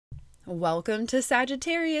Welcome to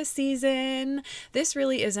Sagittarius season. This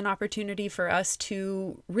really is an opportunity for us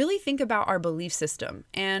to really think about our belief system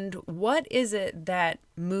and what is it that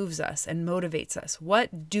moves us and motivates us?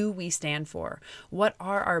 What do we stand for? What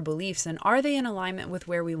are our beliefs and are they in alignment with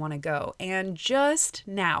where we want to go? And just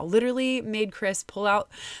now, literally made Chris pull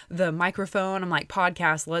out the microphone. I'm like,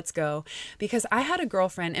 podcast, let's go. Because I had a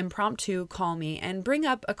girlfriend impromptu call me and bring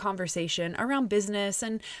up a conversation around business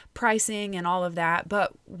and pricing and all of that.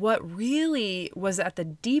 But what really was at the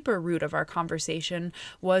deeper root of our conversation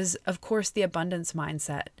was, of course, the abundance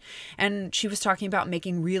mindset. And she was talking about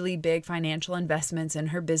making really big financial investments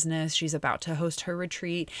in her business. She's about to host her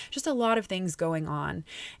retreat, just a lot of things going on.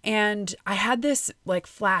 And I had this like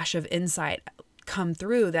flash of insight come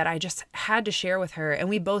through that I just had to share with her. And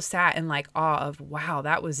we both sat in like awe of, wow,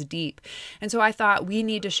 that was deep. And so I thought we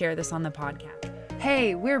need to share this on the podcast.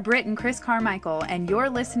 Hey, we're Britt and Chris Carmichael, and you're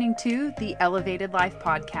listening to the Elevated Life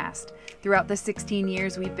Podcast. Throughout the 16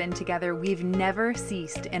 years we've been together, we've never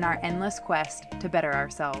ceased in our endless quest to better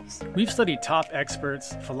ourselves. We've studied top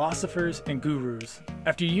experts, philosophers, and gurus.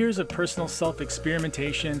 After years of personal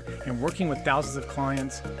self-experimentation and working with thousands of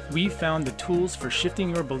clients, we've found the tools for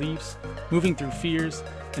shifting your beliefs, moving through fears,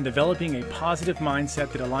 and developing a positive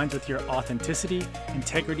mindset that aligns with your authenticity,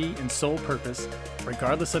 integrity, and soul purpose,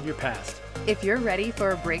 regardless of your past. If you're ready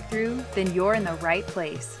for a breakthrough, then you're in the right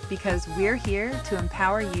place because we're here to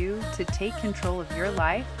empower you to take control of your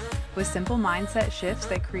life with simple mindset shifts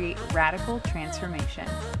that create radical transformation.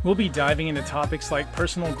 We'll be diving into topics like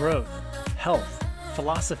personal growth, health,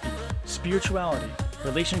 philosophy, spirituality,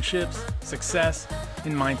 relationships, success,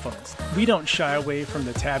 and mindfulness. We don't shy away from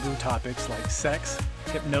the taboo topics like sex,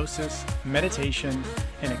 hypnosis, meditation,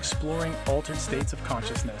 and exploring altered states of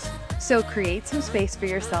consciousness. So create some space for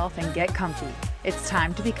yourself and get comfy. It's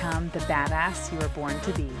time to become the badass you were born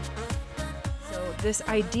to be. So this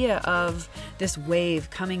idea of this wave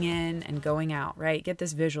coming in and going out, right? Get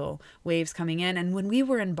this visual, waves coming in. And when we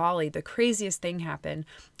were in Bali, the craziest thing happened.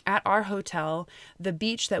 At our hotel, the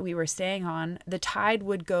beach that we were staying on, the tide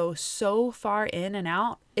would go so far in and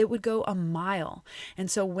out, it would go a mile. And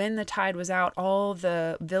so when the tide was out, all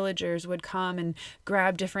the villagers would come and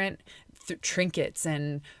grab different trinkets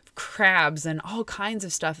and crabs and all kinds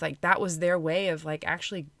of stuff. Like that was their way of like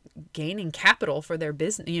actually gaining capital for their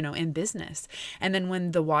business, in business. And then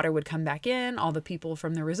when the water would come back in, all the people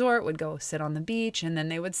from the resort would go sit on the beach and then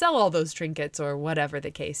they would sell all those trinkets or whatever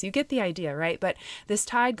the case. You get the idea, right? But this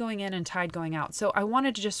tide going in and tide going out. So I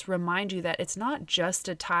wanted to just remind you that it's not just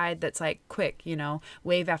a tide that's like quick,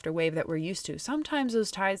 wave after wave that we're used to. Sometimes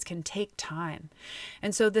those tides can take time.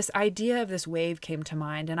 And so this idea of this wave came to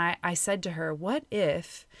mind. And I said to her, what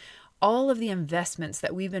if all of the investments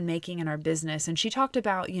that we've been making in our business, and she talked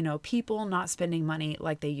about, people not spending money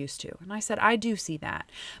like they used to. And I said, I do see that.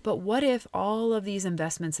 But what if all of these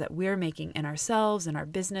investments that we're making in ourselves and our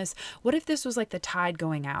business, what if this was like the tide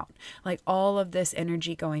going out, like all of this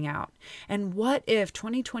energy going out? And what if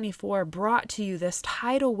 2024 brought to you this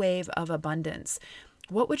tidal wave of abundance?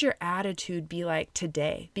 What would your attitude be like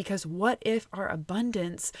today? Because what if our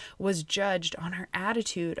abundance was judged on our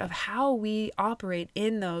attitude of how we operate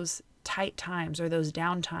in those tight times or those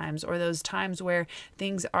down times or those times where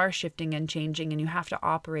things are shifting and changing and you have to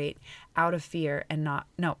operate out of fear and out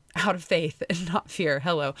of faith and not fear.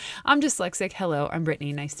 Hello, I'm dyslexic. Hello, I'm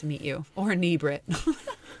Brittany. Nice to meet you. Or knee Brit.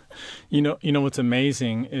 You know what's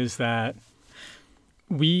amazing is that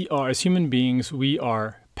we are, as human beings, we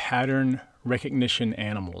are pattern recognition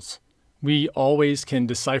animals. We always can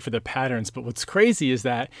decipher the patterns, but what's crazy is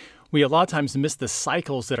that we a lot of times miss the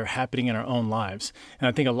cycles that are happening in our own lives. And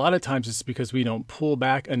I think a lot of times it's because we don't pull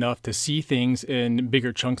back enough to see things in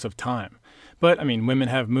bigger chunks of time. But I mean, women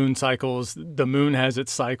have moon cycles, the moon has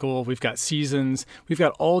its cycle, we've got seasons, we've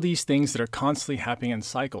got all these things that are constantly happening in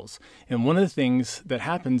cycles. And one of the things that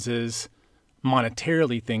happens is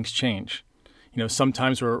monetarily things change.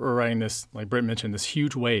 Sometimes we're riding this, like Britt mentioned, this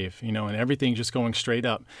huge wave, and everything's just going straight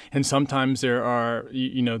up. And sometimes there are,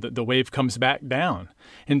 the wave comes back down.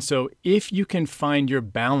 And so if you can find your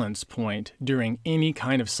balance point during any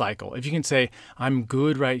kind of cycle, if you can say, I'm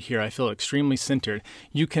good right here, I feel extremely centered,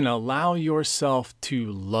 you can allow yourself to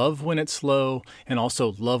love when it's low and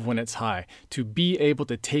also love when it's high, to be able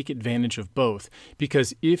to take advantage of both.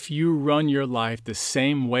 Because if you run your life the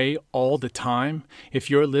same way all the time, if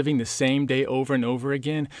you're living the same day over and over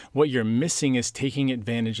again, what you're missing is taking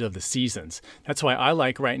advantage of the seasons. That's why I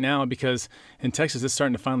like right now, because in Texas, it's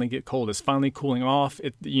starting to finally get cold. It's finally cooling off.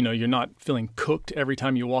 You're not feeling cooked every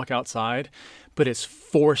time you walk outside, but it's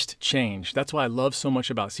forced change. That's why I love so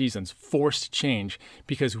much about seasons, forced change,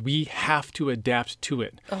 because we have to adapt to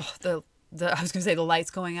it. Oh, the I was going to say the light's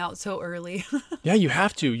going out so early. Yeah, you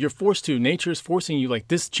have to. You're forced to. Nature is forcing you, like,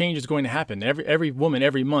 this change is going to happen. Every woman,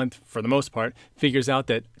 every month, for the most part, figures out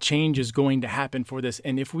that change is going to happen for this.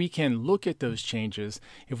 And if we can look at those changes,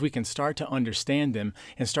 if we can start to understand them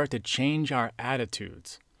and start to change our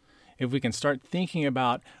attitudes, if we can start thinking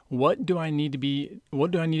about what do I need to be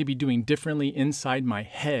doing differently inside my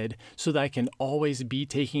head so that I can always be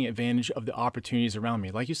taking advantage of the opportunities around me.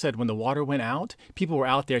 Like you said, when the water went out, people were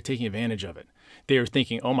out there taking advantage of it. They were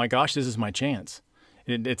thinking, oh my gosh, this is my chance.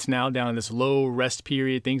 It's now down in this low rest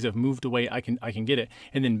period. Things have moved away. I can get it.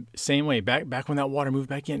 And then same way, back when that water moved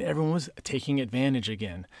back in, everyone was taking advantage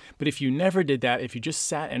again. But if you never did that, if you just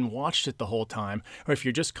sat and watched it the whole time, or if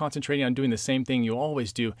you're just concentrating on doing the same thing you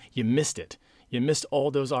always do, you missed it. You missed all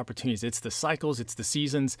those opportunities. It's the cycles, it's the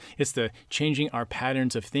seasons, it's the changing our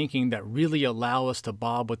patterns of thinking that really allow us to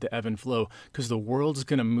bob with the ebb and flow, because the world's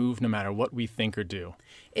going to move no matter what we think or do.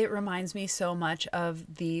 It reminds me so much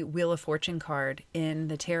of the Wheel of Fortune card in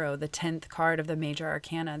the tarot, the 10th card of the major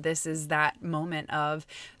arcana. This is that moment of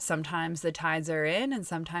sometimes the tides are in and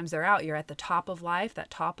sometimes they're out. You're at the top of life, that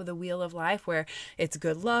top of the wheel of life, where it's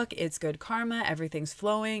good luck, it's good karma, everything's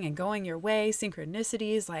flowing and going your way,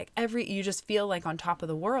 synchronicities, like you just feel like on top of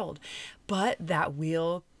the world. But that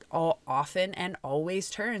wheel often and always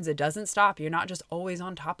turns. It doesn't stop. You're not just always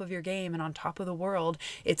on top of your game and on top of the world.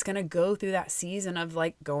 It's going to go through that season of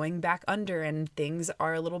like going back under, and things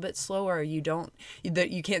are a little bit slower. You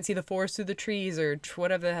can't see the forest through the trees, or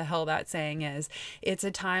whatever the hell that saying is. It's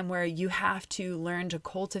a time where you have to learn to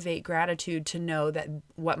cultivate gratitude, to know that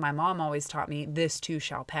what my mom always taught me, this too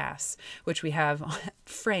shall pass, which we have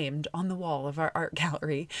framed on the wall of our art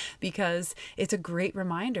gallery, because it's a great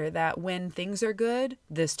reminder that when things are good,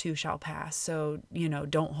 this too shall pass. So,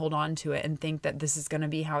 don't hold on to it and think that this is going to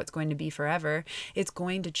be how it's going to be forever. It's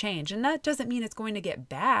going to change. And that doesn't mean it's going to get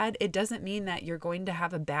bad. It doesn't mean that you're going to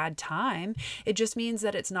have a bad time. It just means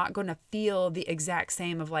that it's not going to feel the exact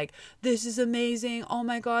same of like, this is amazing. Oh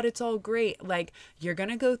my God, it's all great. Like, you're going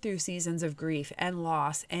to go through seasons of grief and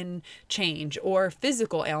loss and change, or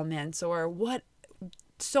physical ailments, or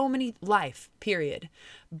so many life, period.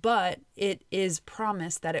 But it is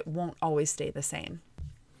promised that it won't always stay the same.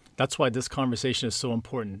 That's why this conversation is so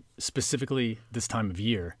important, specifically this time of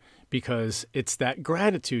year, because it's that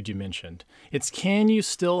gratitude you mentioned. It's, can you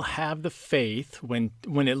still have the faith when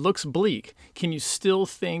it looks bleak? Can you still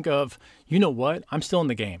think of, you know what, I'm still in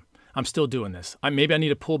the game. I'm still doing this. Maybe I need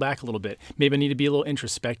to pull back a little bit. Maybe I need to be a little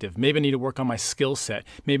introspective. Maybe I need to work on my skill set.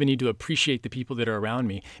 Maybe I need to appreciate the people that are around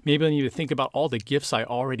me. Maybe I need to think about all the gifts I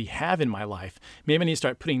already have in my life. Maybe I need to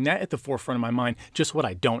start putting that at the forefront of my mind, just what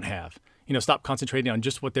I don't have. Stop concentrating on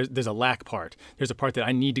just what there's a lack part. There's a part that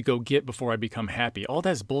I need to go get before I become happy. All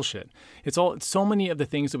that's bullshit. It's so many of the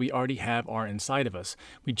things that we already have are inside of us.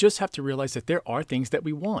 We just have to realize that there are things that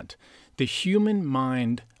we want. The human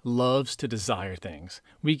mind loves to desire things.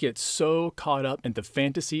 We get so caught up in the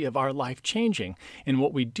fantasy of our life changing. And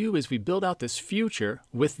what we do is we build out this future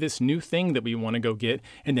with this new thing that we want to go get,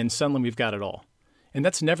 and then suddenly we've got it all. And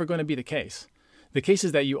that's never going to be the case. The case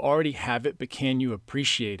is that you already have it, but can you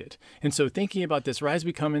appreciate it? And so thinking about this, right as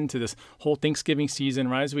we come into this whole Thanksgiving season,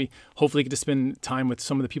 right as we hopefully get to spend time with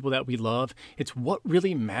some of the people that we love, it's what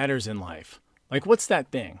really matters in life. Like, what's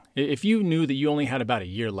that thing? If you knew that you only had about a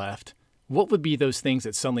year left, what would be those things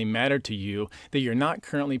that suddenly matter to you that you're not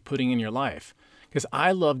currently putting in your life? Because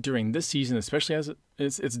I love during this season, especially as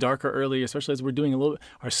it's darker early, especially as we're doing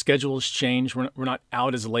our schedules change, we're not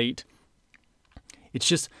out as late. It's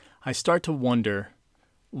just, I start to wonder,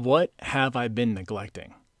 what have I been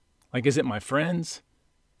neglecting? Like, is it my friends?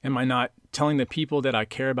 Am I not telling the people that I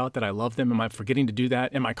care about that I love them? Am I forgetting to do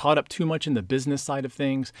that? Am I caught up too much in the business side of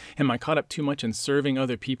things? Am I caught up too much in serving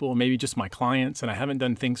other people, maybe just my clients, and I haven't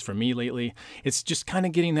done things for me lately? It's just kind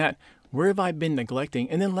of getting that, where have I been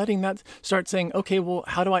neglecting? And then letting that start saying, okay, well,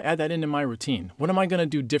 how do I add that into my routine? What am I going to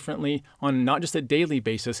do differently on not just a daily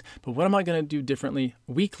basis, but what am I going to do differently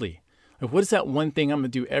weekly? Like, what is that one thing I'm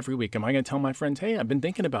going to do every week? Am I going to tell my friends, hey, I've been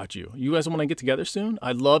thinking about you. You guys want to get together soon?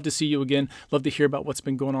 I'd love to see you again. Love to hear about what's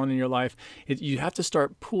been going on in your life. You have to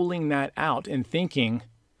start pulling that out and thinking,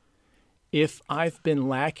 if I've been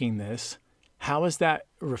lacking this, how is that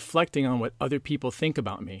reflecting on what other people think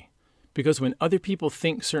about me? Because when other people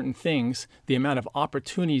think certain things, the amount of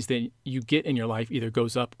opportunities that you get in your life either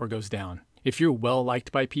goes up or goes down. If you're well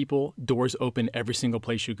liked by people, doors open every single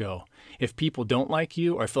place you go. If people don't like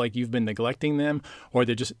you or feel like you've been neglecting them or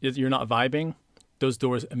you're not vibing, those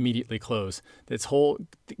doors immediately close. This whole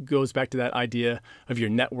goes back to that idea of your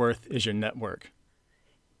net worth is your network.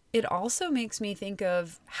 It also makes me think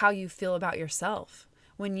of how you feel about yourself.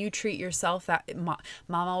 when you treat yourself, that mom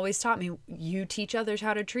always taught me, you teach others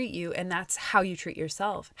how to treat you, and that's how you treat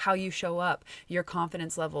yourself, how you show up, your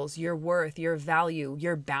confidence levels, your worth, your value,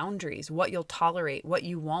 your boundaries, what you'll tolerate, what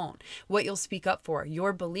you won't, what you'll speak up for,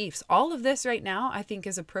 your beliefs. All of this right now, I think,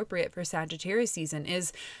 is appropriate for Sagittarius season,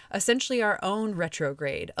 is essentially our own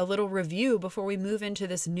retrograde, a little review before we move into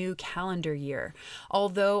this new calendar year.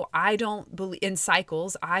 Although I don't believe in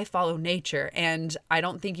cycles, I follow nature, and I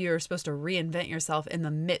don't think you're supposed to reinvent yourself in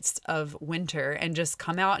the midst of winter and just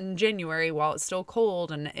come out in January while it's still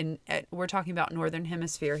cold. And we're talking about Northern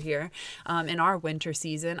Hemisphere here in our winter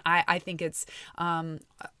season. I think it's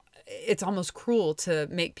almost cruel to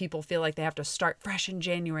make people feel like they have to start fresh in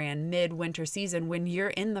January and mid-winter season when you're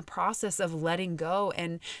in the process of letting go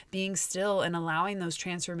and being still and allowing those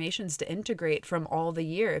transformations to integrate from all the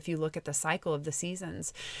year if you look at the cycle of the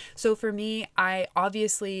seasons. So for me, I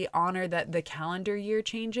obviously honor that the calendar year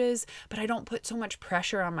changes, but I don't put so much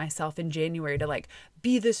pressure on myself in January to like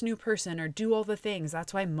be this new person or do all the things.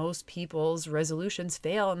 That's why most people's resolutions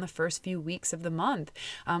fail in the first few weeks of the month.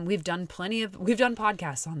 We've done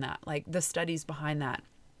podcasts on that, like the studies behind that.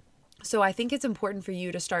 So I think it's important for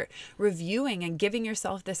you to start reviewing and giving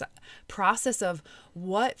yourself this process of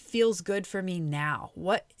what feels good for me now?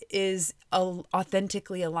 What is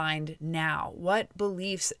authentically aligned now? What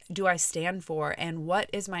beliefs do I stand for? And what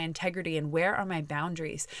is my integrity? And where are my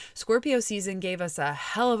boundaries? Scorpio season gave us a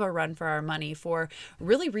hell of a run for our money for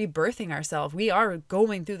really rebirthing ourselves. We are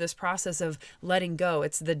going through this process of letting go.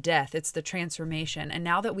 It's the death. It's the transformation. And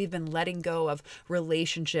now that we've been letting go of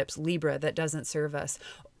relationships, Libra, that doesn't serve us,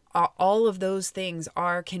 all of those things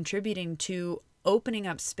are contributing to opening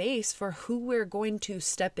up space for who we're going to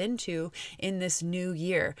step into in this new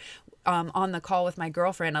year. On the call with my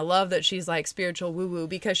girlfriend, I love that she's like spiritual woo-woo,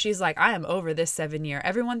 because she's like, I am over this 7 year.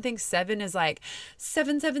 Everyone thinks 7 is like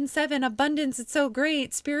 777 abundance. It's so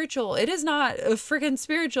great. Spiritual. It is not a freaking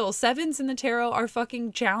spiritual. Sevens in the tarot are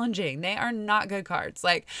fucking challenging. They are not good cards.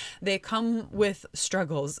 Like, they come with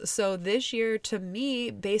struggles. So this year, to me,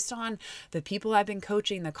 based on the people I've been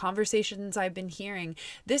coaching, the conversations I've been hearing,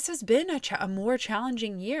 this has been a more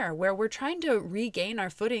challenging year where we're trying to regain our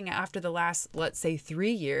footing after the last, let's say,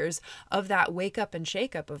 3 years of that wake up and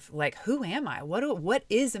shake up of like, who am I? What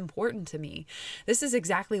is important to me? This is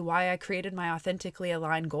exactly why I created my authentically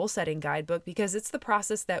aligned goal setting guidebook, because it's the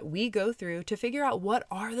process that we go through to figure out what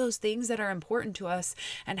are those things that are important to us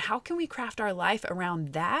and how can we craft our life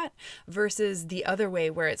around that versus the other way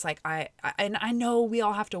where it's like, I know we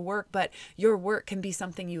all have to work, but your work can be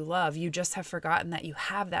something you love. You just have forgotten that you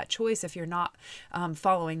have that choice if you're not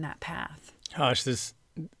following that path. Gosh,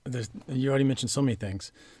 you already mentioned so many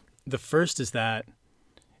things. The first is that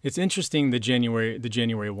it's interesting, the January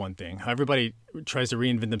 1 thing, how everybody tries to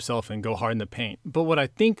reinvent themselves and go hard in the paint. But what I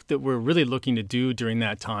think that we're really looking to do during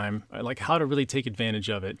that time, like how to really take advantage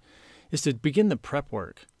of it, is to begin the prep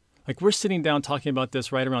work. Like, we're sitting down talking about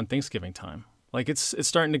this right around Thanksgiving time. Like, it's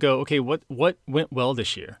starting to go, okay, what went well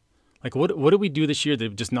this year? Like, what did we do this year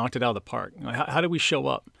that just knocked it out of the park? Like, how did we show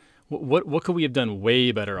up? What could we have done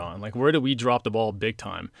way better on? Like, where did we drop the ball big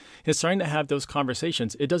time? It's starting to have those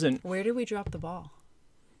conversations. It doesn't... Where did we drop the ball?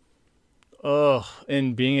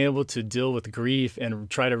 And being able to deal with grief and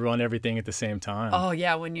try to run everything at the same time. Oh,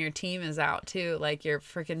 yeah, when your team is out, too. Like, your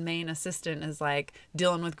freaking main assistant is, like,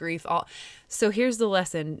 dealing with grief. So here's the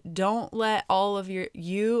lesson. Don't let all of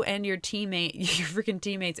you and your freaking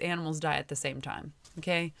teammates' animals die at the same time.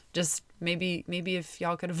 Okay, just maybe if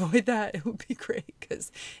y'all could avoid that, it would be great, because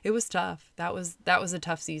it was tough. That was a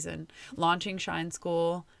tough season. Launching Shine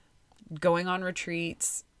School, going on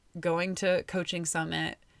retreats, going to coaching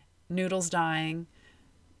summit, Noodles dying,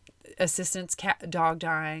 assistant's dog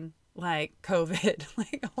dying, like COVID,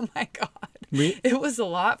 like, oh my God. It was a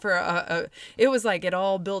lot for it was like it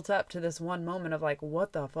all built up to this one moment of like,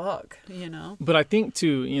 what the fuck, you know? But I think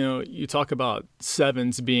too, you talk about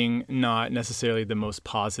sevens being not necessarily the most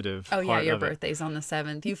positive. Oh yeah, part your of it. birthday's on the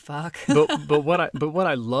 7th. You fuck. But what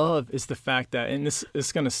I love is the fact that, and this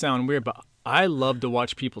is going to sound weird, but I love to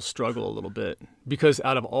watch people struggle a little bit, because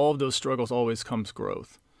out of all of those struggles always comes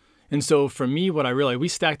growth. And so for me, what I realized, we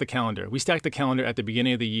stacked the calendar. We stacked the calendar at the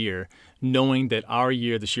beginning of the year, knowing that our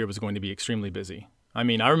year this year was going to be extremely busy. I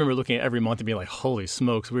mean, I remember looking at every month and being like, holy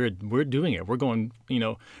smokes, we're doing it. We're going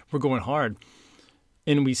hard.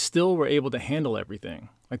 And we still were able to handle everything.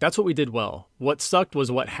 Like, that's what we did well. What sucked was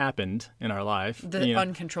what happened in our life.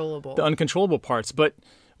 Uncontrollable. The uncontrollable parts. But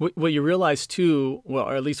what you realize too, well,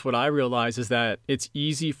 or at least what I realized, is that it's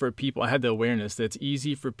easy for people, I had the awareness that it's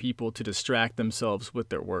easy for people to distract themselves with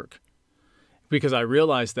their work. Because I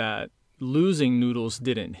realized that losing Noodles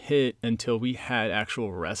didn't hit until we had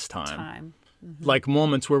actual rest time. like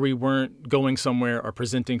moments where we weren't going somewhere or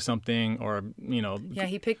presenting something or, Yeah,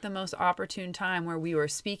 he picked the most opportune time where we were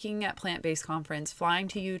speaking at Plant-Based Conference, flying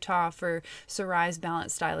to Utah for Sarai's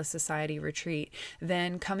Balanced Stylist Society retreat,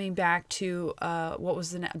 then coming back to,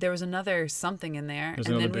 there was another something in there. There's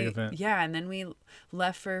another big event. Yeah, and then we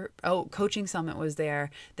left for, Coaching Summit was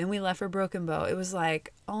there. Then we left for Broken Bow. It was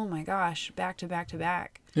like, oh my gosh, back to back to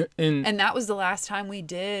back. And that was the last time we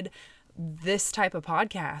did this type of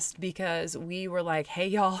podcast, because we were like, hey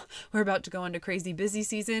y'all, we're about to go into crazy busy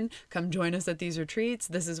season, come join us at these retreats,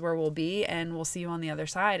 this is where we'll be, and we'll see you on the other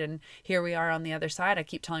side. And here we are on the other side. I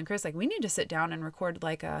keep telling Chris, like, we need to sit down and record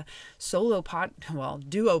like a duo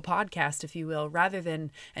podcast, if you will, rather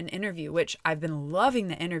than an interview, which I've been loving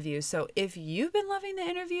the interviews. So if you've been loving the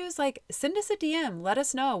interviews, like, send us a DM, let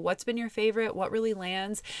us know what's been your favorite, what really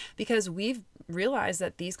lands, because we've realized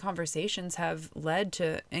that these conversations have led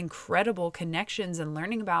to incredible connections and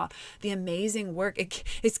learning about the amazing work.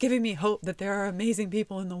 It's giving me hope that there are amazing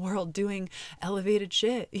people in the world doing elevated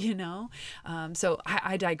shit, So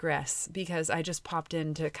I digress, because I just popped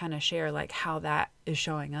in to kind of share like how that is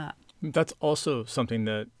showing up. That's also something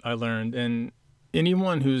that I learned. And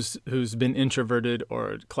anyone who's been introverted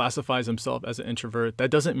or classifies himself as an introvert,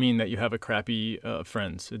 that doesn't mean that you have a crappy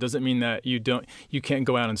friends. It doesn't mean that you can't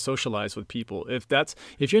go out and socialize with people.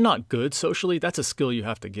 If you're not good socially, that's a skill you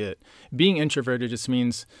have to get. Being introverted just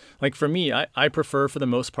means, like for me, I prefer for the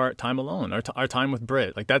most part time alone, our time with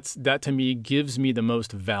Britt. Like that to me gives me the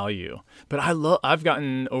most value. But I've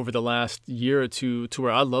gotten over the last year or two to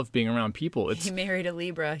where I love being around people. You married a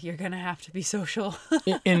Libra, you're gonna have to be social.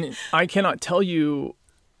 And I cannot tell you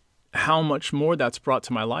how much more that's brought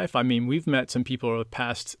to my life. I mean, we've met some people over the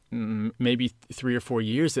past maybe 3 or 4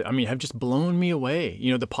 years that, have just blown me away.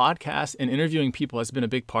 The podcast and interviewing people has been a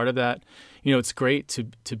big part of that. It's great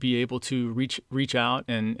to be able to reach out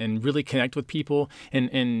and really connect with people.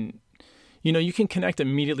 And you can connect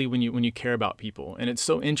immediately when you care about people. And it's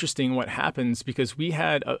so interesting what happens, because we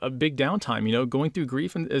had a big downtime. Going through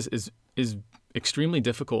grief is extremely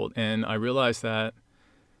difficult. And I realized that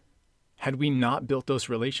had we not built those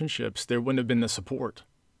relationships, there wouldn't have been the support.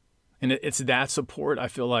 And it's that support, I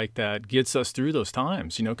feel like, that gets us through those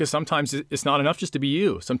times, because sometimes it's not enough just to be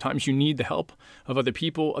you. Sometimes you need the help of other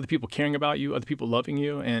people caring about you, other people loving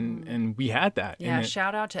you. And we had that. Yeah,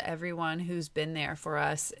 shout out to everyone who's been there for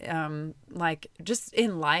us, like just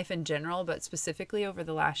in life in general, but specifically over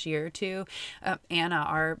the last year or two. Anna,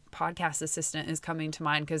 our podcast assistant, is coming to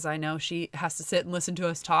mind, because I know she has to sit and listen to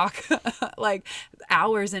us talk like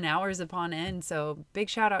hours and hours upon end. So big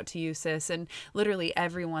shout out to you, sis, and literally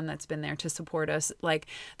everyone that's been there to support us, like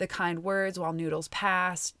the kind words while noodles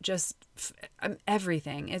passed, just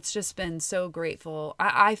everything. It's just been so grateful.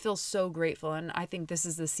 I feel so grateful, and I think this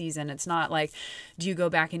is the season. It's not like, do you go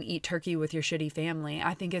back and eat turkey with your shitty family?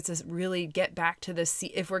 I think it's a really get back to this.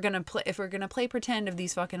 If we're gonna play pretend of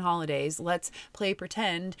these fucking holidays, let's play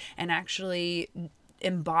pretend and actually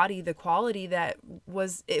embody the quality that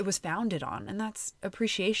it was founded on, and that's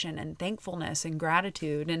appreciation and thankfulness and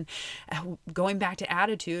gratitude. And going back to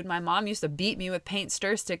attitude, my mom used to beat me with paint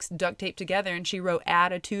stir sticks duct taped together, and she wrote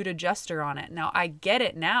attitude adjuster on it. Now I get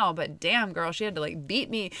it now, but damn girl, she had to like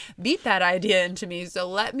beat that idea into me. So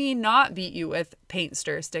let me not beat you with paint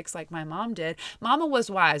stir sticks like my mom did. Mama was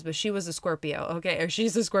wise, but she was a Scorpio, okay? Or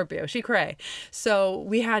she's a Scorpio, she cray. So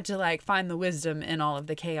we had to like find the wisdom in all of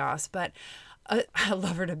the chaos. But I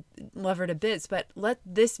love her to bits, but let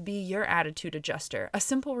this be your attitude adjuster. A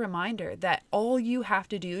simple reminder that all you have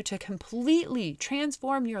to do to completely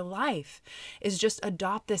transform your life is just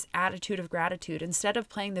adopt this attitude of gratitude. Instead of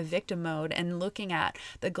playing the victim mode and looking at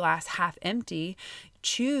the glass half empty,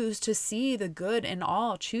 choose to see the good in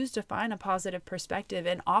all. Choose to find a positive perspective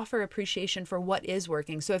and offer appreciation for what is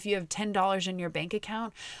working. So if you have $10 in your bank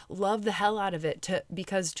account, love the hell out of it,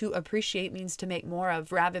 because to appreciate means to make more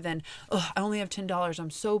of, rather than, oh, I only have $10. I'm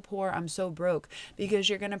so poor. I'm so broke, because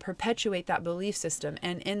you're going to perpetuate that belief system.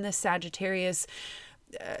 And in the Sagittarius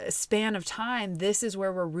span of time, this is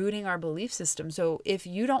where we're rooting our belief system. So if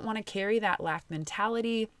you don't want to carry that lack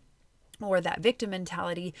mentality, or that victim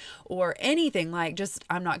mentality, or anything like just,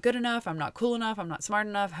 I'm not good enough, I'm not cool enough, I'm not smart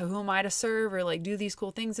enough, who am I to serve or like do these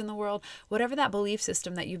cool things in the world, whatever that belief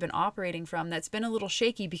system that you've been operating from that's been a little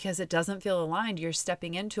shaky because it doesn't feel aligned, you're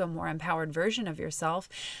stepping into a more empowered version of yourself.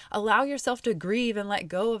 Allow yourself to grieve and let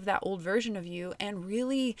go of that old version of you, and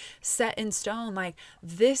really set in stone, like,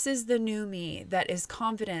 this is the new me that is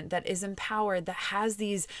confident, that is empowered, that has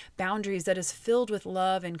these boundaries, that is filled with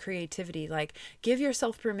love and creativity. Like, give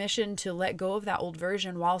yourself permission to let go of that old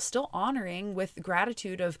version while still honoring with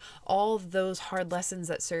gratitude of all of those hard lessons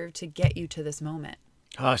that serve to get you to this moment.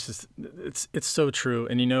 Gosh, it's so true.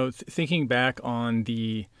 And thinking back on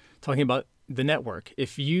talking about the network,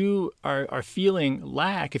 if you are feeling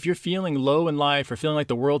lack, if you're feeling low in life or feeling like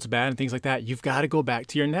the world's bad and things like that, you've got to go back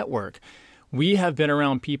to your network. We have been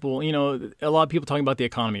around people, a lot of people talking about the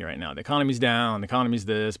economy right now. The economy's down, the economy's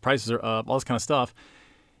this, prices are up, all this kind of stuff.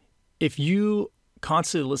 If you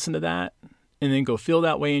constantly listen to that and then go feel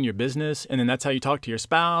that way in your business, and then that's how you talk to your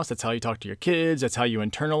spouse, that's how you talk to your kids, that's how you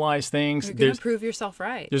internalize things. You're going to prove yourself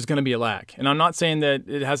right. There's going to be a lack. And I'm not saying that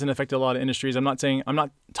it hasn't affected a lot of industries. I'm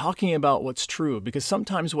not talking about what's true, because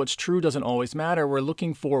sometimes what's true doesn't always matter. We're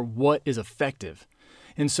looking for what is effective.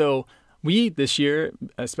 And so we, this year,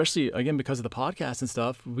 especially, again, because of the podcast and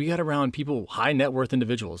stuff, we got around people, high net worth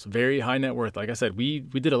individuals, very high net worth. Like I said, we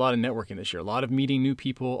did a lot of networking this year, a lot of meeting new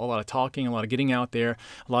people, a lot of talking, a lot of getting out there,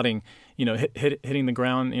 a lot of, hitting the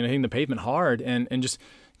ground, hitting the pavement hard and just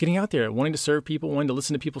getting out there, wanting to serve people, wanting to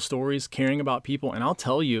listen to people's stories, caring about people. And I'll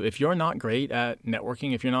tell you, if you're not great at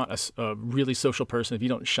networking, if you're not a really social person, if you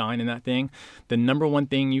don't shine in that thing, the number one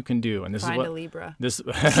thing you can do, and this Find is what a Libra.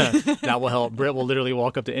 That will help. Britt will literally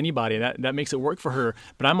walk up to anybody. That makes it work for her.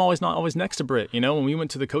 But I'm not always next to Britt. When we went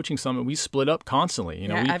to the coaching summit, we split up constantly.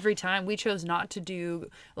 Every time we chose not to do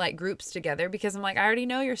like groups together, because I'm like, I already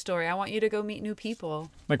know your story. I want you to go meet new people.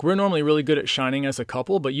 Like, we're normally really good at shining as a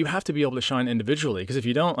couple, but you have to be able to shine individually, because if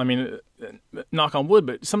you don't, knock on wood,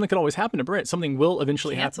 but something could always happen to Britt. Something will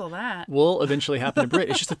eventually will eventually happen to Britt.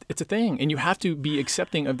 It's just it's a thing, and you have to be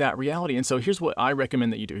accepting of that reality. And so here's what I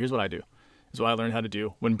recommend that you do. Here's what I do. This is what I learned how to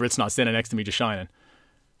do when Britt's not standing next to me just shining.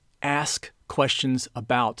 Ask questions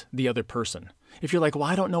about the other person. If you're like, well,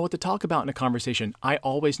 I don't know what to talk about in a conversation, I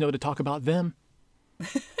always know to talk about them.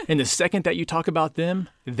 And the second that you talk about them,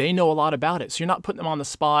 they know a lot about it. So you're not putting them on the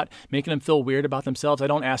spot, making them feel weird about themselves. I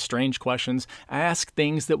don't ask strange questions. I ask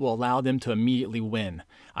things that will allow them to immediately win.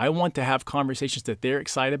 I want to have conversations that they're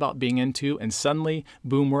excited about being into, and suddenly,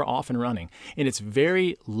 boom, we're off and running. And it's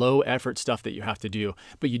very low effort stuff that you have to do,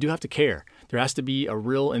 but you do have to care. There has to be a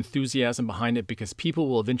real enthusiasm behind it, because people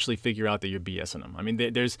will eventually figure out that you're BSing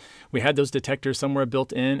them. We had those detectors somewhere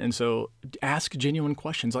built in, and so ask genuine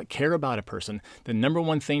questions, like care about a person. The number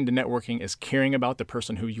one thing to networking is caring about the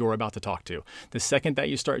person who you're about to talk to. The second that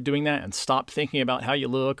you start doing that and stop thinking about how you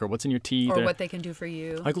look or what's in your teeth or what they can do for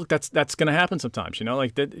you. Like, look, that's going to happen sometimes,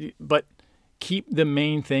 like that. But keep the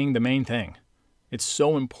main thing the main thing. It's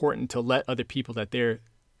so important to let other people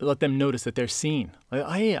let them notice that they're seen. Like,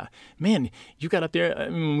 oh yeah, man, you got up there.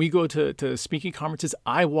 When we go to speaking conferences,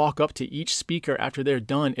 I walk up to each speaker after they're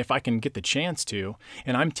done, if I can get the chance to,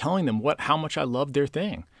 and I'm telling them how much I love their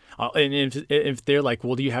thing. And if they're like,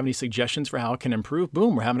 well, do you have any suggestions for how it can improve?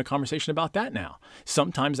 Boom, we're having a conversation about that now.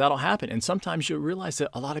 Sometimes that'll happen. And sometimes you'll realize that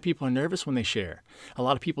a lot of people are nervous when they share. A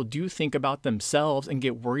lot of people do think about themselves and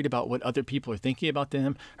get worried about what other people are thinking about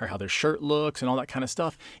them, or how their shirt looks and all that kind of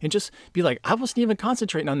stuff. And just be like, I wasn't even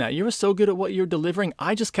concentrating on that. You were so good at what you're delivering.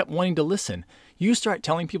 I just kept wanting to listen. You start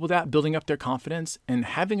telling people that, building up their confidence, and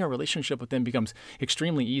having a relationship with them becomes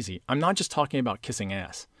extremely easy. I'm not just talking about kissing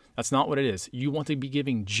ass. That's not what it is. You want to be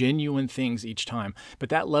giving genuine things each time. But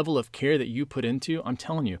that level of care that you put into, I'm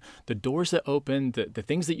telling you, the doors that open, the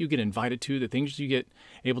things that you get invited to, the things you get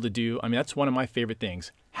able to do, that's one of my favorite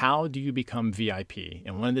things. How do you become VIP?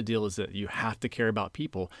 And one of the deals is that you have to care about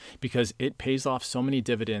people, because it pays off so many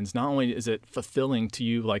dividends. Not only is it fulfilling to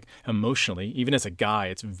you, like emotionally, even as a guy,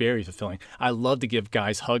 it's very fulfilling. I love to give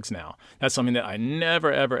guys hugs now. That's something that I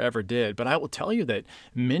never, ever, ever did. But I will tell you that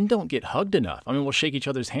men don't get hugged enough. We'll shake each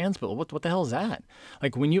other's hands, but what the hell is that?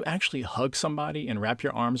 Like, when you actually hug somebody and wrap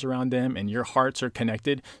your arms around them and your hearts are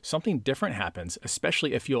connected, something different happens,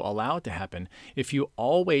 especially if you'll allow it to happen. If you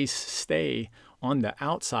always stay on the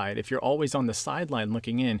outside, if you're always on the sideline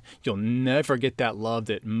looking in, you'll never get that love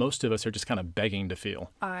that most of us are just kind of begging to feel.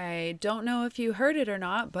 I don't know if you heard it or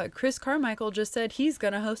not, but Chris Carmichael just said he's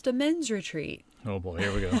going to host a men's retreat. Oh boy,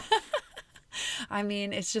 here we go.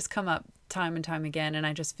 It's just come up time and time again, and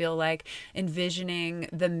I just feel like envisioning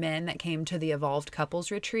the men that came to the Evolved Couples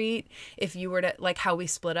Retreat, if you were to, like how we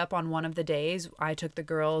split up on one of the days, I took the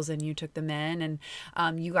girls and you took the men,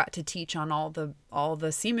 and you got to teach on all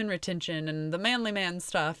the semen retention and the manly man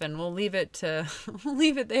stuff, and we'll leave it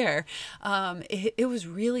there. It was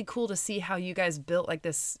really cool to see how you guys built like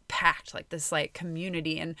this pact, like this like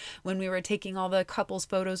community. And when we were taking all the couples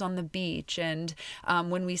photos on the beach, and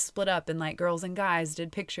when we split up and like girls and guys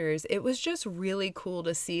did pictures, it was just really cool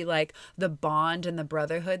to see like the bond and the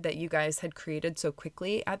brotherhood that you guys had created so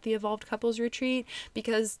quickly at the Evolved Couples Retreat,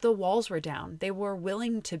 because the walls were down. They were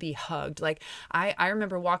willing to be hugged. Like I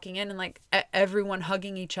remember walking in and like everyone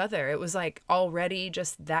hugging each other. It was like already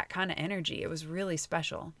just that kind of energy. It was really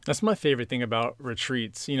special. That's my favorite thing about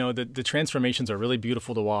retreats. You know, the transformations are really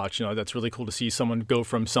beautiful to watch. You know, that's really cool to see someone go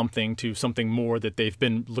from something to something more that they've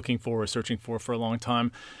been looking for or searching for a long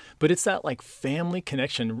time. But it's that like family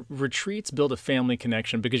connection. Retreats build a family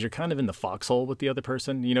connection because you're kind of in the foxhole with the other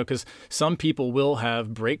person, you know, because some people will have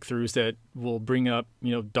breakthroughs that will bring up,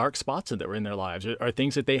 you know, dark spots that were in their lives or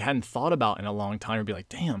things that they hadn't thought about in a long time, and be like,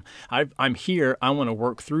 damn, I'm here. I want to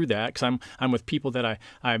work through that because I'm with people that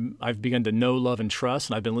I've begun to know, love, and trust,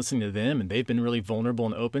 and I've been listening to them, and they've been really vulnerable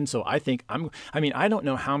and open. So I think I don't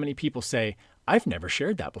know how many people say, I've never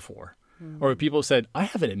shared that before. Or people said, I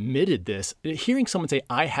haven't admitted this. Hearing someone say,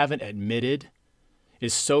 I haven't admitted,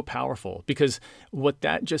 is so powerful, because what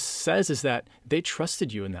that just says is that they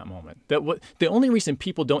trusted you in that moment. The only reason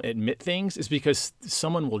people don't admit things is because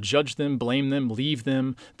someone will judge them, blame them, leave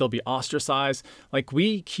them. They'll be ostracized. Like,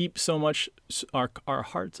 we keep so much our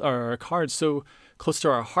cards so close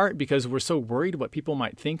to our heart because we're so worried what people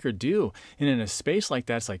might think or do. And in a space like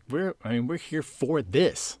that, it's like we're here for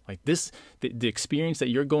this. Like this, the experience that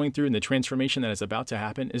you're going through and the transformation that is about to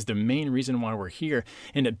happen is the main reason why we're here.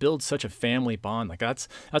 And it builds such a family bond. Like that's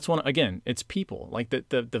one, again, it's people. Like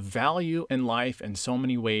the value in life in so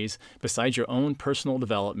many ways, besides your own personal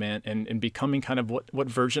development and becoming kind of what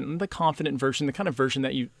version, the confident version, the kind of version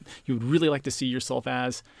that you would really like to see yourself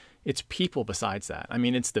as. It's people besides that. I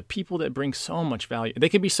mean, it's the people that bring so much value. They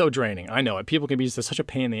can be so draining. I know it. People can be such a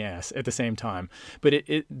pain in the ass at the same time. But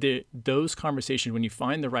those conversations, when you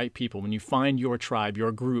find the right people, when you find your tribe,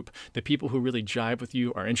 your group, the people who really jive with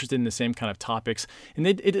you, are interested in the same kind of topics, and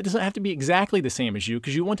it doesn't have to be exactly the same as you,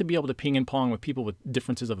 because you want to be able to ping and pong with people with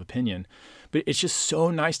differences of opinion. But it's just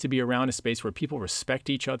so nice to be around a space where people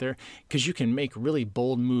respect each other, because you can make really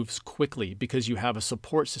bold moves quickly because you have a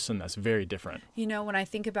support system that's very different. You know, when I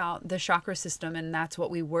think about the chakra system, and that's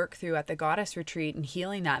what we work through at the Goddess Retreat and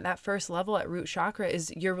healing that first level at root chakra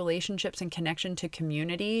is your relationships and connection to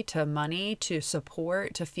community, to money, to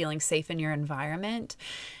support, to feeling safe in your environment.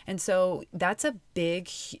 And so that's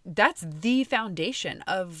the foundation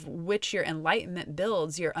of which your enlightenment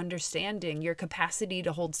builds, your understanding, your capacity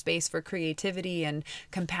to hold space for creativity and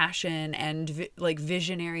compassion and like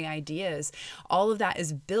visionary ideas. All of that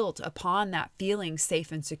is built upon that feeling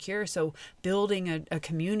safe and secure. So building a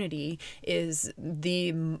community is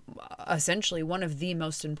essentially one of the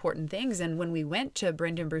most important things. And when we went to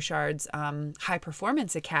Brendan Burchard's High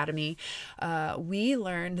Performance Academy, we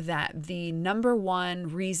learned that the number one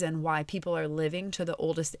reason why people are living to the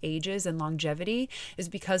oldest ages and longevity is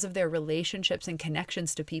because of their relationships and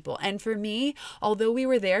connections to people. And for me, although we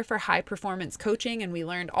were there for high performance coaching and we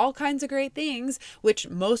learned all kinds of great things, which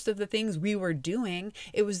most of the things we were doing,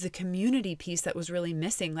 it was the community piece that was really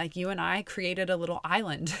missing. Like you and I created a little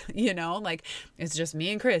island, you know, like it's just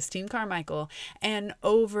me and Chris, Team Carmichael. And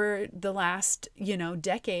over the last,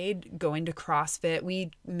 decade going to CrossFit,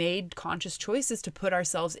 we made conscious choices to put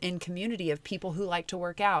ourselves in community of people who like to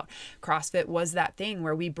work out. CrossFit was that thing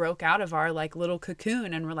where we broke out of our like little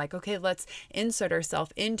cocoon and we're like, okay, let's insert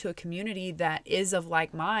ourselves into a community that is of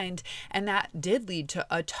like mind. And that did lead to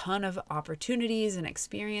a ton of opportunities and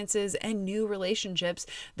experiences and new relationships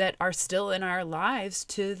that are still in our lives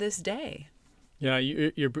to this day. Yeah,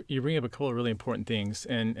 you bring up a couple of really important things,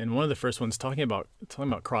 and one of the first ones talking about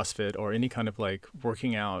CrossFit or any kind of like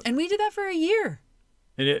working out. And we did that for a year.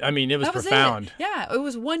 It was profound. It. Yeah, it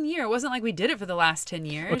was 1 year. It wasn't like we did it for the last 10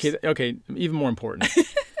 years. Okay, even more important.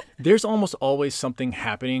 There's almost always something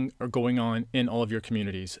happening or going on in all of your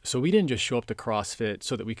communities. So we didn't just show up to CrossFit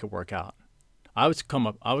so that we could work out. I would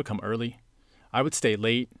come early. I would stay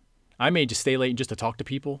late. I may just stay late just to talk to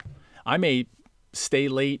people. I may stay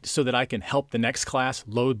late so that I can help the next class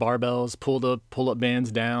load barbells, pull the pull-up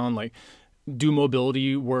bands down, like do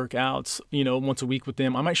mobility workouts, once a week with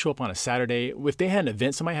them. I might show up on a Saturday. If they had an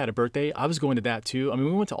event, somebody had a birthday, I was going to that too. I mean,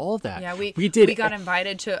 we went to all of that. Yeah, we got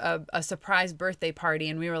invited to a surprise birthday party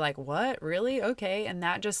and we were like, what? Really? Okay. And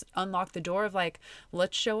that just unlocked the door of like,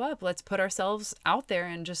 let's show up. Let's put ourselves out there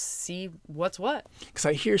and just see what's what. Because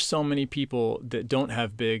I hear so many people that don't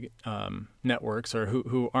have big networks or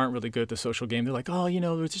who aren't really good at the social game, they're like, oh,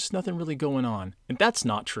 there's just nothing really going on. And that's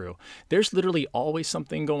not true. There's literally always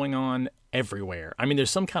something going on everywhere. I mean, there's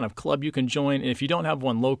some kind of club you can join. And if you don't have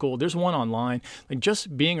one local, there's one online. Like,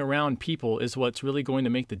 just being around people is what's really going to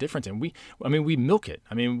make the difference. And we milk it.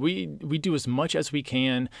 I mean, we do as much as we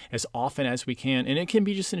can, as often as we can. And it can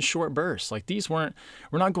be just in short bursts. Like, we're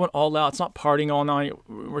not going all out. It's not partying all night.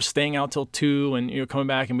 We're staying out till 2 and coming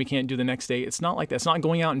back and we can't do the next day. It's not like that. It's not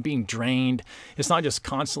going out and being drained. It's not just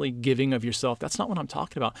constantly giving of yourself. That's not what I'm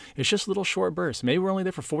talking about. It's just little short bursts. Maybe we're only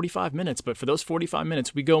there for 45 minutes, but for those 45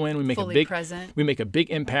 minutes, we go in, we make we make a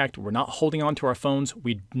big impact. We're not holding on to our phones.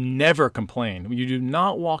 We never complain. You do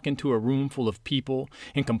not walk into a room full of people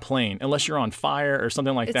and complain unless you're on fire or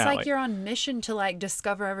something like that. It's like you're on mission to like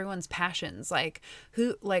discover everyone's passions. Like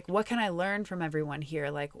what can I learn from everyone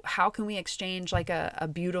here? Like, how can we exchange like a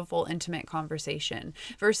beautiful, intimate conversation?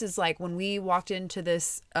 Versus like when we walked into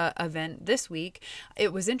this event this week,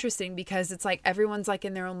 it was interesting because it's like everyone's like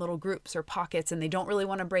in their own little groups or pockets and they don't really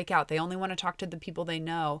want to break out. They only want to talk to the people they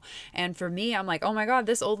know. And for me, I'm like, oh my God,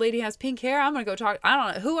 this old lady has pink hair. I'm going to go talk. I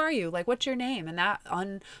don't know. Who are you? Like, what's your name? And that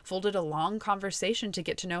unfolded a long conversation to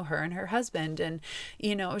get to know her and her husband. And,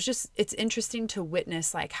 it's interesting to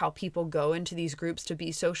witness like how people go into these groups to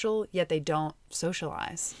be social, yet they don't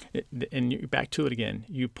socialize. And back to it again.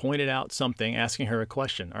 You pointed out something, asking her a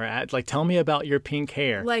question or like, tell me about your pink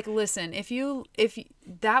hair. Like, listen, if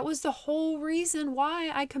that was the whole reason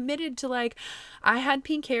why I committed to like, I had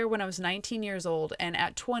pink hair when I was 19 years old. And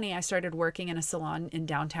at 20, I started working in a salon in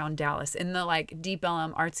downtown Dallas in the like Deep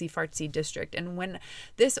Ellum artsy fartsy district. And when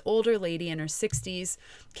this older lady in her 60s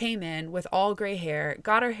came in with all gray hair,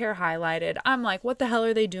 got her hair highlighted, I'm like, what the hell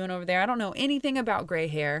are they doing over there? I don't know anything about gray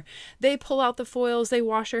hair. They pull out the foils, they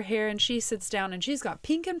wash her hair, and she sits down and she's got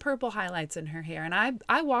pink and purple highlights in her hair. And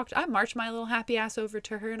I marched my little happy ass over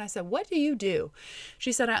to her and I said, what do you do?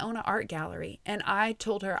 She said, I own an art gallery. And I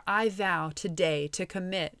told her, I vow today to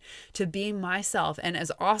commit to being myself and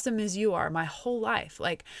as awesome as you are my whole life.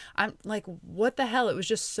 Like, I'm like, what the hell? It was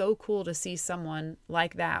just so cool to see someone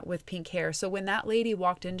like that with pink hair. So when that lady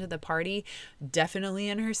walked into the party, definitely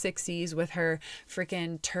in her 60s with her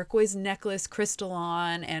freaking turquoise necklace crystal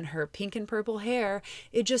on and her pink and purple hair,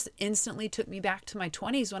 it just instantly took me back to my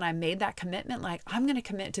 20s when I made that commitment. Like, I'm going to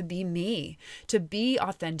commit to be me, to be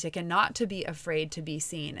authentic and not to be afraid to be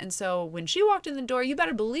seen. And so when she walked in the door, you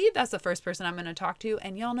better believe that's the first person I'm going to talk to.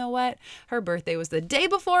 And y'all know what? Her birthday was the day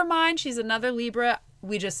before mine. She's another Libra.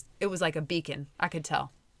 It was like a beacon. I could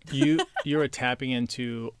tell. You're tapping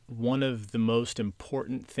into one of the most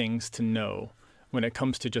important things to know when it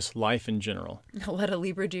comes to just life in general. Let a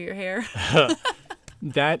Libra do your hair.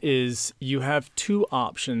 That is, you have two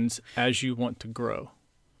options as you want to grow.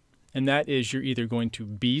 And that is, you're either going to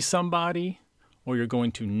be somebody or you're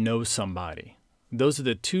going to know somebody. Those are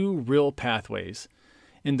the two real pathways.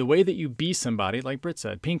 And the way that you be somebody, like Britt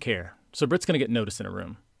said, pink hair. So Britt's going to get noticed in a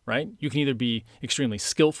room, right? You can either be extremely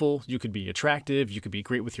skillful, you could be attractive, you could be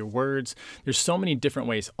great with your words. There's so many different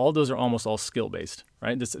ways. All those are almost all skill-based,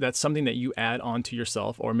 right? That's something that you add on to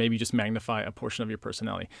yourself or maybe just magnify a portion of your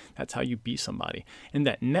personality. That's how you be somebody. And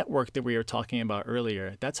that network that we were talking about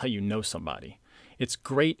earlier, that's how you know somebody. It's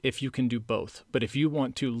great if you can do both, but if you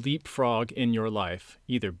want to leapfrog in your life,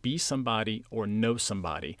 either be somebody or know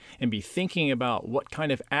somebody, and be thinking about what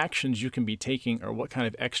kind of actions you can be taking or what kind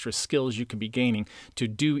of extra skills you can be gaining to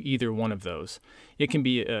do either one of those. It can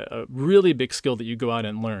be a really big skill that you go out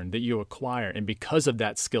and learn, that you acquire, and because of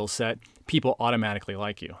that skill set, people automatically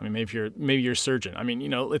like you. I mean, maybe you're a surgeon. I mean,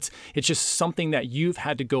 it's just something that you've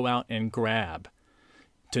had to go out and grab.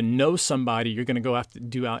 To know somebody, you're going to have to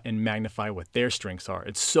go out and magnify what their strengths are.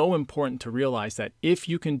 It's so important to realize that if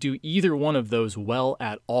you can do either one of those well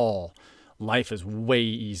at all, life is way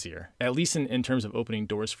easier, at least in terms of opening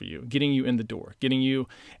doors for you, getting you in the door, getting you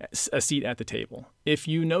a seat at the table. If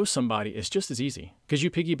you know somebody, it's just as easy because you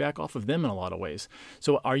piggyback off of them in a lot of ways.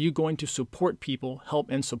 So are you going to support people, help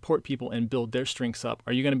and support people and build their strengths up?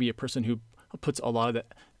 Are you going to be a person who puts a lot of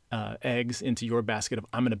the eggs into your basket of,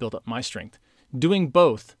 I'm going to build up my strength? Doing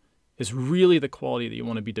both is really the quality that you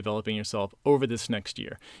want to be developing yourself over this next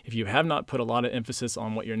year. If you have not put a lot of emphasis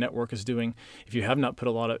on what your network is doing, if you have not put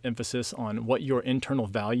a lot of emphasis on what your internal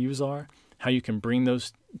values are, how you can bring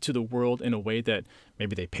those to the world in a way that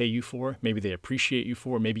maybe they pay you for, maybe they appreciate you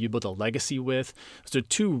for, maybe you build a legacy with. So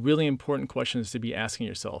two really important questions to be asking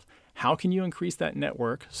yourself. How can you increase that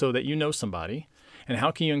network so that you know somebody? And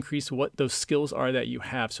how can you increase what those skills are that you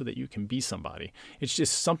have so that you can be somebody? It's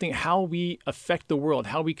just something, how we affect the world,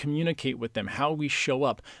 how we communicate with them, how we show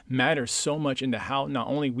up matters so much into how not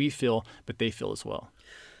only we feel, but they feel as well.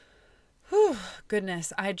 Whew,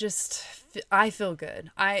 goodness, I feel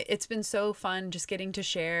good. It's been so fun just getting to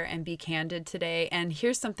share and be candid today. And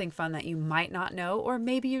here's something fun that you might not know, or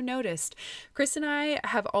maybe you noticed. Chris and I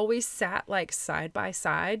have always sat like side by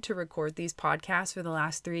side to record these podcasts for the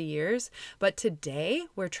last 3 years. But today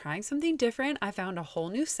we're trying something different. I found a whole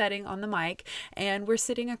new setting on the mic and we're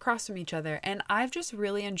sitting across from each other. And I've just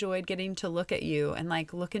really enjoyed getting to look at you and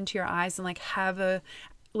like look into your eyes and like have a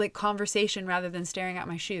conversation rather than staring at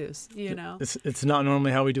my shoes, you know. It's not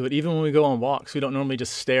normally how we do it. Even when we go on walks, we don't normally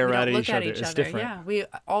just stare at each other. It's different. Yeah,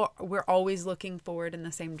 we're always looking forward in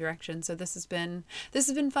the same direction. So this has been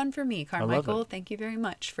fun for me, Carmichael. Thank you very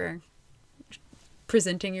much for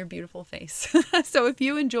presenting your beautiful face. So if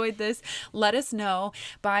you enjoyed this, let us know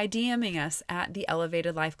by DMing us at the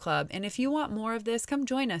Elevated Life Club. And if you want more of this, come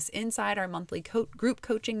join us inside our monthly group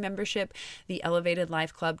coaching membership,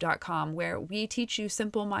 theelevatedlifeclub.com, where we teach you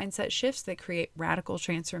simple mindset shifts that create radical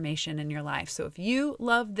transformation in your life. So if you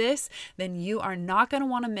love this, then you are not going to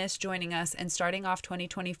want to miss joining us and starting off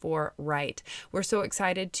 2024 right. We're so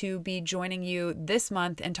excited to be joining you this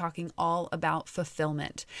month and talking all about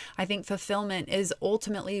fulfillment. I think fulfillment is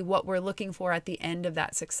ultimately what we're looking for at the end of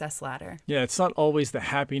that success ladder. Yeah, it's not always the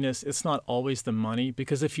happiness. It's not always the money,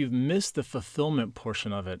 because if you've missed the fulfillment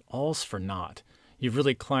portion of it, all's for naught. You've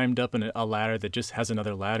really climbed up in a ladder that just has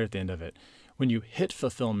another ladder at the end of it. When you hit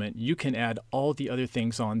fulfillment, you can add all the other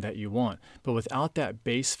things on that you want. But without that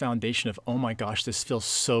base foundation of, oh my gosh, this feels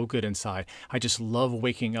so good inside. I just love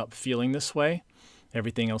waking up feeling this way.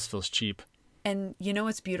 Everything else feels cheap. And you know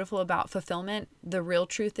what's beautiful about fulfillment? The real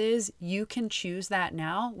truth is you can choose that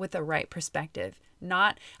now with the right perspective.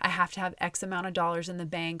 Not, I have to have X amount of dollars in the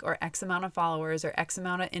bank or X amount of followers or X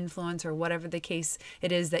amount of influence or whatever the case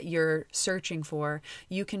it is that you're searching for.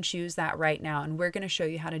 You can choose that right now. And we're going to show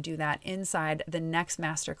you how to do that inside the next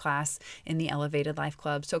masterclass in the Elevated Life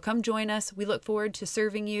Club. So come join us. We look forward to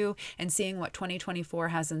serving you and seeing what 2024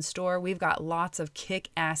 has in store. We've got lots of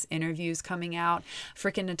kick-ass interviews coming out.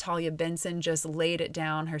 Frickin' Natalia Benson just laid it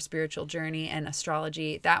down, her spiritual journey and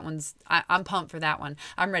astrology. That one's, I'm pumped for that one.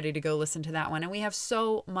 I'm ready to go listen to that one. And we have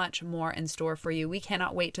so much more in store for you. We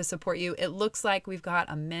cannot wait to support you. It looks like we've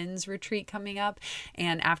got a men's retreat coming up.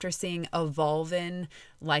 And after seeing Evolvin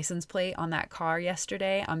license plate on that car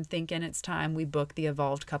yesterday, I'm thinking it's time we book the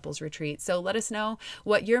Evolved Couples Retreat. So let us know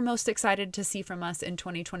what you're most excited to see from us in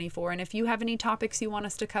 2024. And if you have any topics you want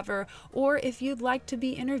us to cover, or if you'd like to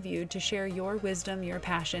be interviewed to share your wisdom, your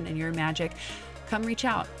passion, and your magic, come reach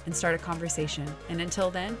out and start a conversation. And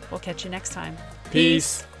until then, we'll catch you next time.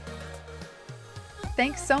 Peace.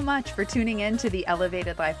 Thanks so much for tuning in to the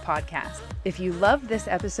Elevated Life podcast. If you loved this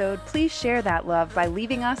episode, please share that love by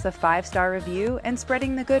leaving us a 5-star review and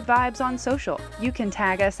spreading the good vibes on social. You can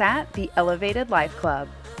tag us at the Elevated Life Club.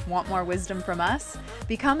 Want more wisdom from us?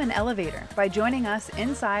 Become an elevator by joining us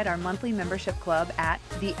inside our monthly membership club at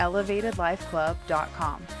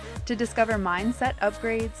theelevatedlifeclub.com to discover mindset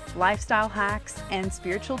upgrades, lifestyle hacks, and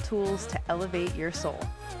spiritual tools to elevate your soul.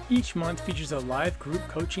 Each month features a live group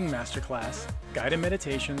coaching masterclass, guided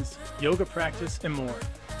meditations, yoga practice, and more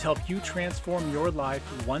to help you transform your life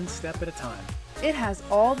one step at a time. It has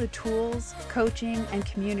all the tools, coaching, and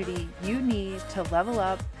community you need to level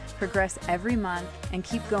up, progress every month, and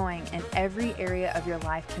keep going in every area of your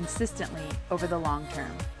life consistently over the long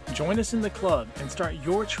term. Join us in the club and start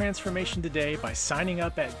your transformation today by signing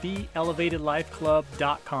up at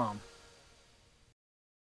theelevatedlifeclub.com.